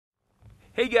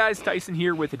Hey guys, Tyson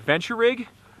here with Adventure Rig.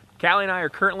 Callie and I are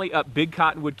currently up Big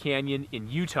Cottonwood Canyon in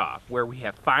Utah, where we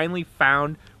have finally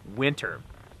found winter.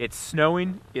 It's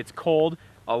snowing, it's cold,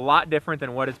 a lot different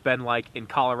than what it's been like in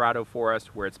Colorado for us,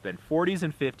 where it's been 40s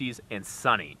and 50s and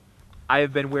sunny. I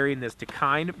have been wearing this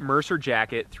Dakine Mercer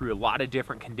Jacket through a lot of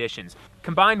different conditions,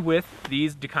 combined with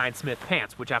these Dakine Smith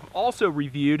pants, which I've also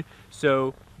reviewed,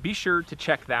 so be sure to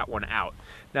check that one out.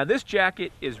 Now this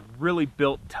jacket is really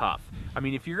built tough. I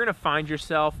mean, if you're gonna find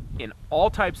yourself in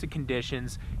all types of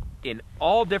conditions, in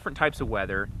all different types of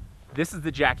weather, this is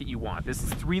the jacket you want. This is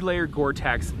 3-layer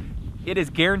Gore-Tex. It is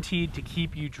guaranteed to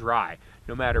keep you dry.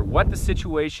 No matter what the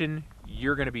situation,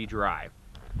 you're gonna be dry.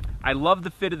 I love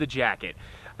the fit of the jacket.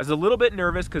 I was a little bit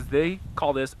nervous because they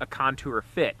call this a contour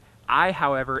fit. I,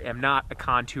 however, am not a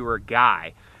contour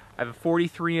guy. I have a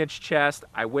 43-inch chest.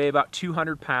 I weigh about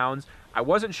 200 pounds. I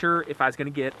wasn't sure if I was gonna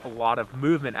get a lot of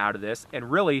movement out of this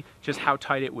and really just how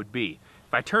tight it would be.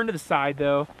 If I turn to the side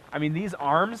though, I mean, these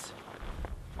arms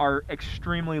are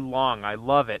extremely long. I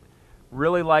love it.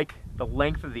 Really like the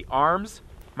length of the arms.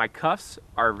 My cuffs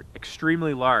are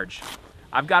extremely large.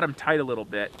 I've got them tight a little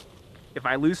bit. If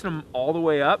I loosen them all the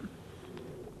way up,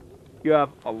 you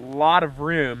have a lot of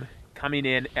room coming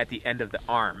in at the end of the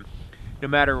arm. No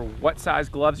matter what size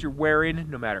gloves you're wearing,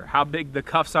 no matter how big the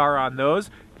cuffs are on those,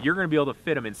 you're gonna be able to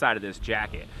fit them inside of this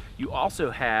jacket. You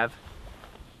also have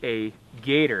a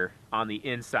gaiter on the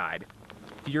inside.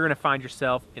 If you're gonna find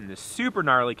yourself in the super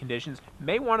gnarly conditions, you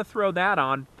may wanna throw that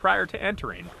on prior to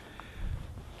entering.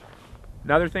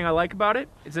 Another thing I like about it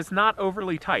is it's not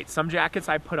overly tight. Some jackets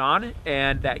I put on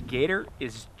and that gaiter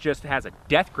just has a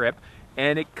death grip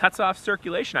and it cuts off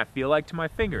circulation, I feel like, to my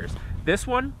fingers. This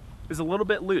one is a little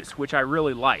bit loose, which I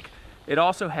really like. It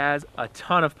also has a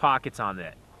ton of pockets on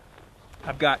it.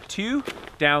 I've got two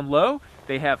down low.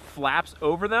 They have flaps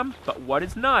over them, but what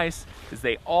is nice is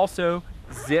they also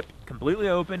zip completely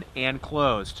open and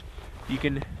closed. You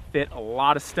can fit a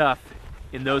lot of stuff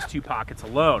in those two pockets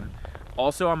alone.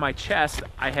 Also on my chest,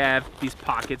 I have these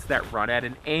pockets that run at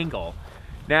an angle.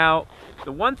 Now,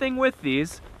 the one thing with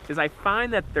these is I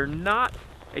find that they're not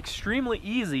extremely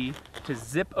easy to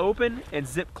zip open and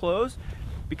zip close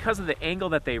because of the angle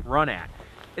that they run at.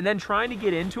 And then trying to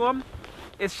get into them,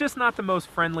 it's just not the most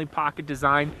friendly pocket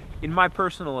design in my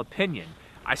personal opinion.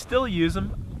 I still use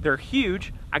them, they're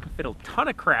huge, I can fit a ton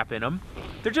of crap in them.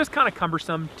 They're just kind of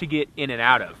cumbersome to get in and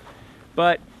out of.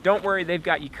 But don't worry, they've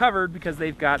got you covered because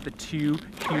they've got the two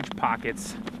huge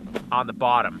pockets on the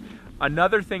bottom.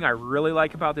 Another thing I really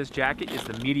like about this jacket is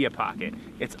the media pocket.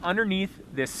 It's underneath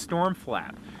this storm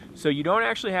flap. So you don't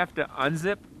actually have to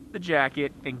unzip the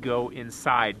jacket and go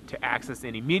inside to access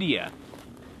any media.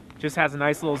 Just has a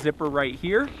nice little zipper right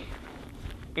here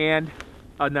and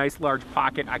a nice large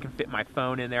pocket. I can fit my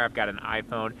phone in there. I've got an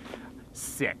iPhone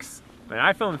 6. An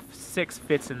iPhone 6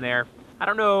 fits in there. I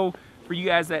don't know, for you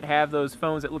guys that have those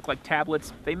phones that look like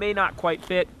tablets, they may not quite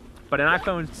fit, but an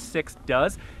iPhone 6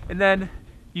 does. And then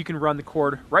you can run the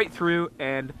cord right through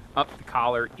and up the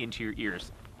collar into your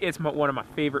ears. It's one of my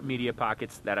favorite media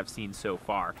pockets that I've seen so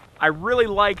far. I really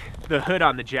like the hood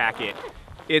on the jacket.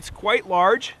 It's quite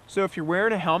large, so if you're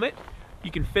wearing a helmet,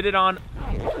 you can fit it on.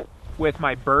 With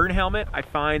my bird helmet, I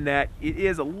find that it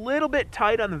is a little bit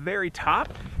tight on the very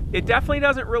top. It definitely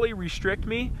doesn't really restrict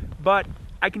me, but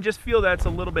I can just feel that it's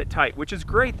a little bit tight, which is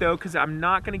great though, because I'm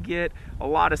not gonna get a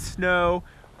lot of snow.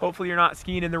 Hopefully you're not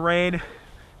skiing in the rain,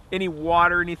 any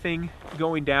water, anything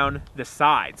going down the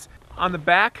sides. On the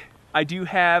back, I do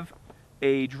have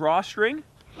a drawstring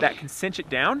that can cinch it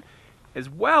down, as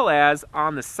well as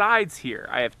on the sides here,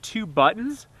 I have two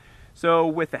buttons. So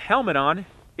with the helmet on,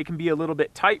 it can be a little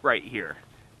bit tight right here.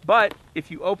 But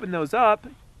if you open those up,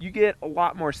 you get a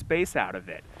lot more space out of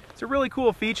it. It's a really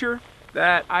cool feature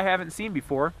that I haven't seen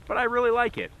before, but I really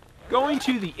like it. Going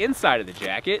to the inside of the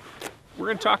jacket, we're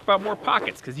gonna talk about more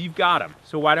pockets because you've got them.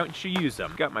 So why don't you use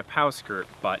them? Got my POW skirt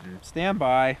button. Stand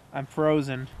by, I'm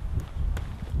frozen.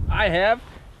 I have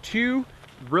two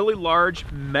really large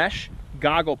mesh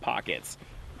goggle pockets.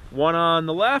 One on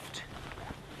the left,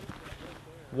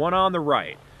 one on the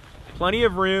right. Plenty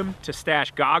of room to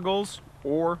stash goggles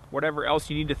or whatever else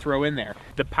you need to throw in there.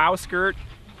 The POW skirt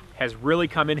has really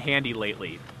come in handy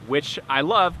lately, which I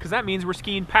love because that means we're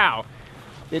skiing POW.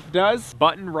 It does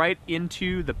button right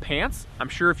into the pants. I'm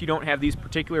sure if you don't have these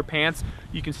particular pants,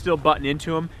 you can still button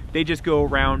into them. They just go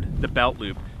around the belt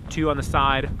loop. Two on the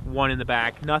side, one in the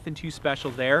back. Nothing too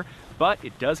special there, but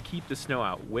it does keep the snow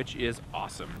out, which is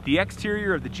awesome. The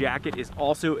exterior of the jacket is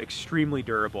also extremely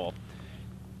durable.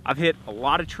 I've hit a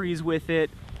lot of trees with it.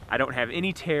 I don't have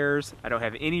any tears, I don't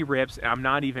have any rips, and I'm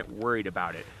not even worried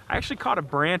about it. I actually caught a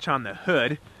branch on the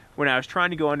hood, when I was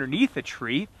trying to go underneath a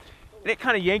tree, and it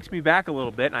kind of yanked me back a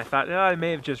little bit, and I thought, oh, I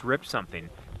may have just ripped something.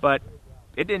 But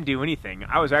it didn't do anything.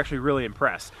 I was actually really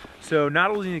impressed. So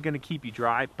not only is it going to keep you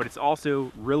dry, but it's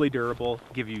also really durable,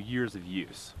 give you years of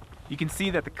use. You can see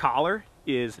that the collar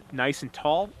is nice and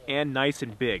tall and nice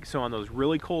and big. So on those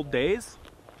really cold days,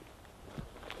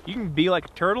 you can be like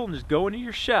a turtle and just go into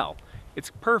your shell. It's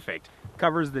perfect.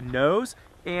 Covers the nose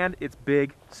and it's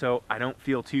big, so I don't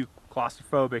feel too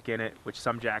claustrophobic in it, which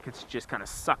some jackets just kind of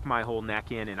suck my whole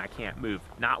neck in and I can't move.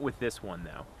 Not with this one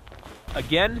though.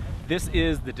 Again, this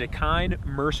is the Dakine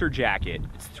Mercer Jacket.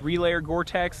 It's 3-layer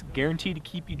Gore-Tex, guaranteed to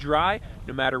keep you dry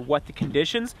no matter what the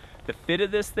conditions. The fit of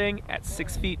this thing at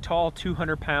 6 feet tall,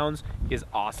 200 pounds is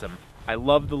awesome. I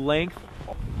love the length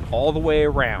all the way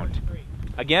around.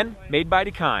 Again, made by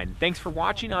Dakine. Thanks for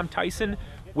watching. I'm Tyson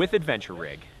with Adventure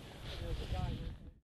Rig.